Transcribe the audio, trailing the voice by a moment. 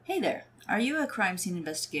Hey there! Are you a crime scene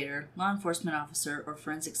investigator, law enforcement officer, or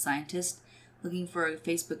forensic scientist looking for a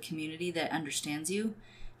Facebook community that understands you?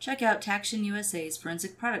 Check out Taction USA's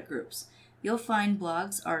forensic product groups. You'll find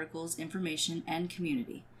blogs, articles, information, and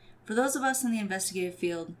community. For those of us in the investigative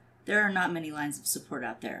field, there are not many lines of support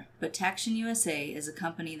out there, but Taction USA is a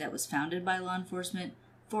company that was founded by law enforcement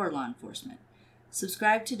for law enforcement.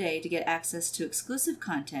 Subscribe today to get access to exclusive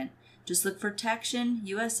content. Just look for Taction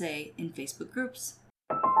USA in Facebook groups.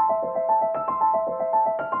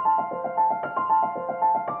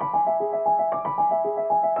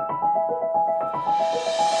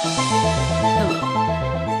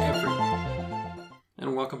 Hello, everyone,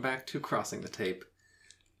 and welcome back to Crossing the Tape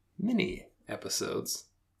mini episodes.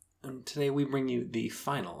 And today we bring you the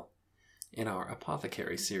final in our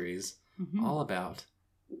Apothecary series, all about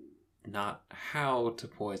not how to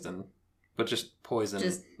poison, but just poison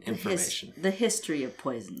information. The history of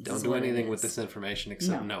poisons. Don't do anything with this information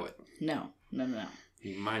except know it. No.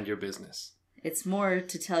 You mind your business. It's more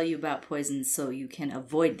to tell you about poisons so you can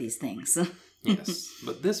avoid these things. Yes,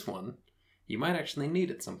 but this one, you might actually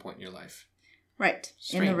need at some point in your life. Right,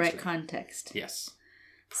 Strangely. in the right context. Yes,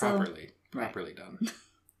 properly done.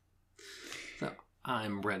 So,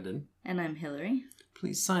 I'm Brendan. And I'm Hillary.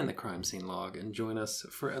 Please sign the crime scene log and join us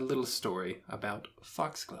for a little story about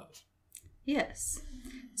Foxglove. Yes.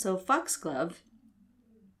 So Foxglove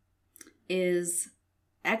is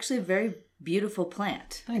actually a very beautiful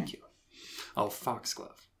plant. Thank you. Oh,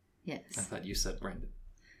 Foxglove. Yes. I thought you said Brendan.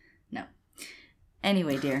 No.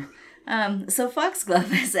 Anyway, dear. So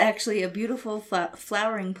Foxglove is actually a beautiful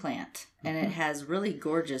flowering plant, and it has really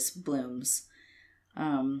gorgeous blooms.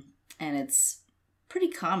 And it's pretty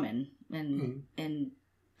common in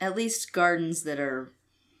at least gardens that are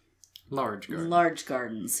large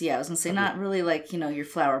gardens. Yeah, I was going to say not really like, your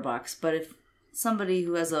flower box, but if somebody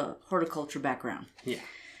who has a horticulture background. Yeah.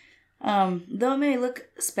 Though it may look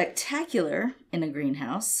spectacular in a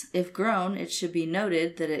greenhouse, if grown, it should be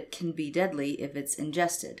noted that it can be deadly if it's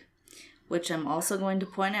ingested. Which I'm also going to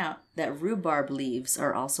point out that rhubarb leaves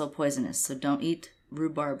are also poisonous, so don't eat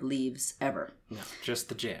rhubarb leaves ever. No, just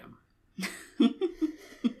the jam.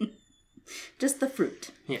 Just the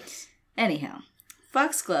fruit. Yes. Anyhow,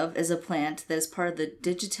 foxglove is a plant that is part of the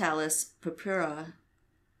Digitalis purpura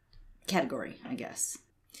category, I guess.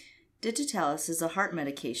 Digitalis is a heart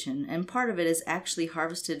medication, and part of it is actually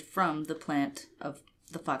harvested from the plant of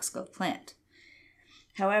the foxglove plant.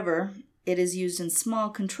 However, it is used in small,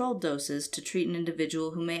 controlled doses to treat an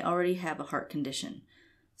individual who may already have a heart condition.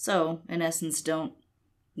 So, in essence, don't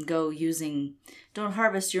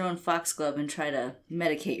harvest your own foxglove and try to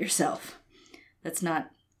medicate yourself. That's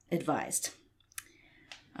not advised.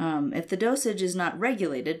 If the dosage is not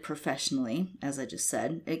regulated professionally, as I just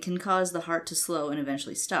said, it can cause the heart to slow and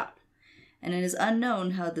eventually stop. And it is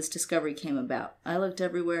unknown how this discovery came about. I looked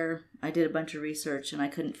everywhere, I did a bunch of research, and I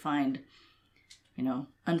couldn't find,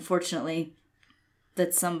 unfortunately,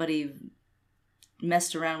 that somebody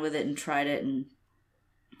messed around with it and tried it and,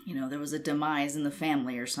 there was a demise in the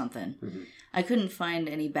family or something. Mm-hmm. I couldn't find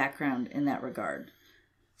any background in that regard.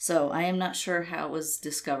 So I am not sure how it was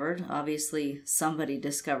discovered. Obviously, somebody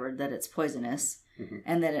discovered that it's poisonous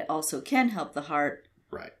and that it also can help the heart.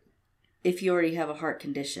 Right. If you already have a heart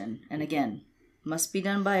condition. And again, must be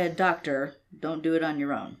done by a doctor. Don't do it on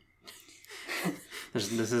your own.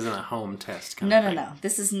 This isn't a home test No.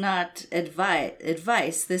 This is not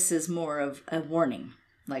advice. This is more of a warning.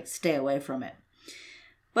 Like, stay away from it.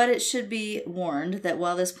 But it should be warned that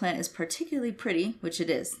while this plant is particularly pretty, which it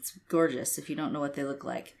is, it's gorgeous if you don't know what they look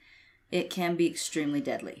like, it can be extremely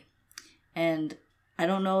deadly. And I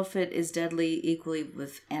don't know if it is deadly equally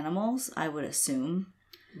with animals, I would assume.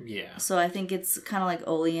 Yeah. So I think it's kind of like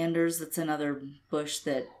oleanders. That's another bush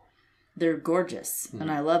that they're gorgeous, and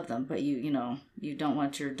I love them. But you don't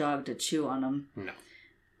want your dog to chew on them. No.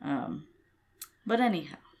 But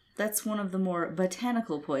anyhow, that's one of the more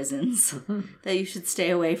botanical poisons that you should stay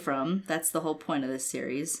away from. That's the whole point of this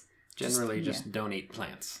series. Generally, just don't eat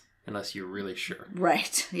plants unless you're really sure.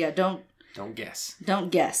 Right. Yeah. Don't guess.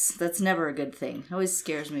 Don't guess. That's never a good thing. It always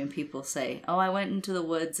scares me when people say, "Oh, I went into the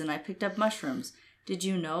woods and I picked up mushrooms." Did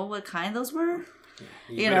you know what kind those were?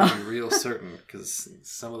 You better be real certain, because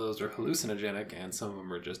some of those are hallucinogenic and some of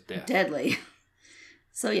them are just deadly.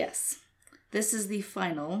 So yes, this is the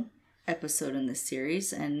final episode in this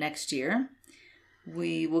series, and next year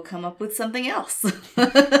we will come up with something else.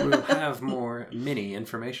 We'll have more mini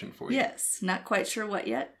information for you. Yes, not quite sure what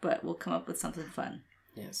yet, but we'll come up with something fun.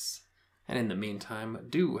 Yes. And in the meantime,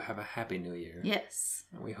 do have a happy new year. Yes.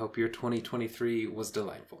 And we hope your 2023 was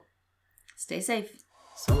delightful. Stay safe.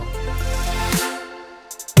 So long.